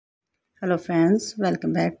Hello friends,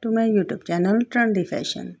 welcome back to my YouTube channel Trendy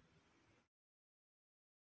Fashion.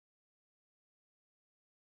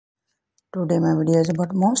 Today my video is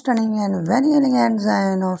about most stunning and very elegant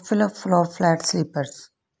design of flip-flop flat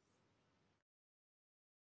slippers.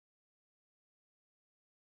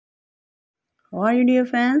 How are you dear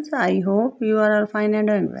friends? I hope you are all fine and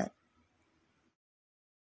doing well.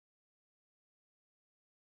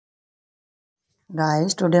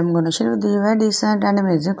 Guys, today I'm going to share with you a very decent and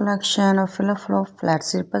amazing collection of flip-flop flat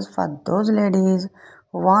slippers for those ladies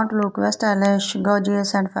who want to look very stylish,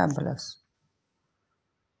 gorgeous and fabulous.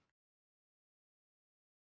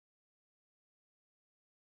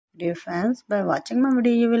 Dear friends, by watching my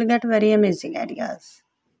video you will get very amazing ideas.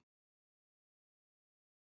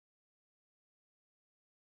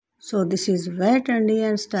 So this is very trendy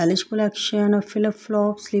and stylish collection of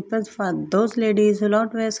flip-flop slippers for those ladies who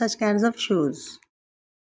love to wear such kinds of shoes.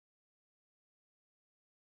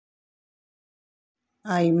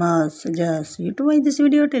 I must suggest you to watch this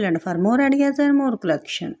video till end for more ideas and more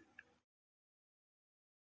collection.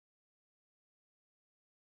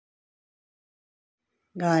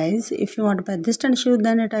 Guys, if you want to buy this trendy shoes,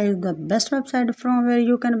 then it is the best website from where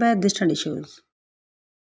you can buy this trendy shoes.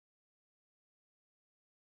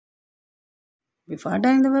 Before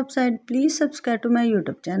tying the website, please subscribe to my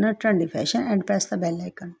YouTube channel Trendy Fashion and press the bell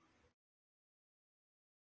icon.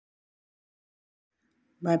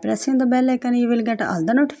 By pressing the bell icon, you will get all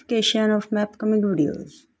the notification of my upcoming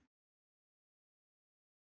videos.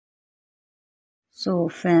 So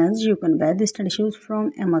friends, you can buy these trendy shoes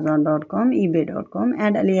from Amazon.com, eBay.com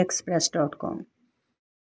and AliExpress.com.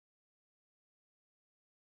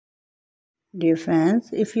 Dear friends,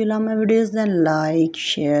 if you love my videos then like,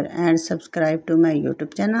 share and subscribe to my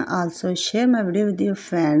YouTube channel. Also share my video with your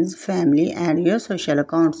friends, family and your social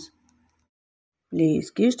accounts.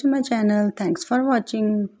 Please give to my channel. Thanks for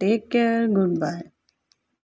watching. Take care. Goodbye.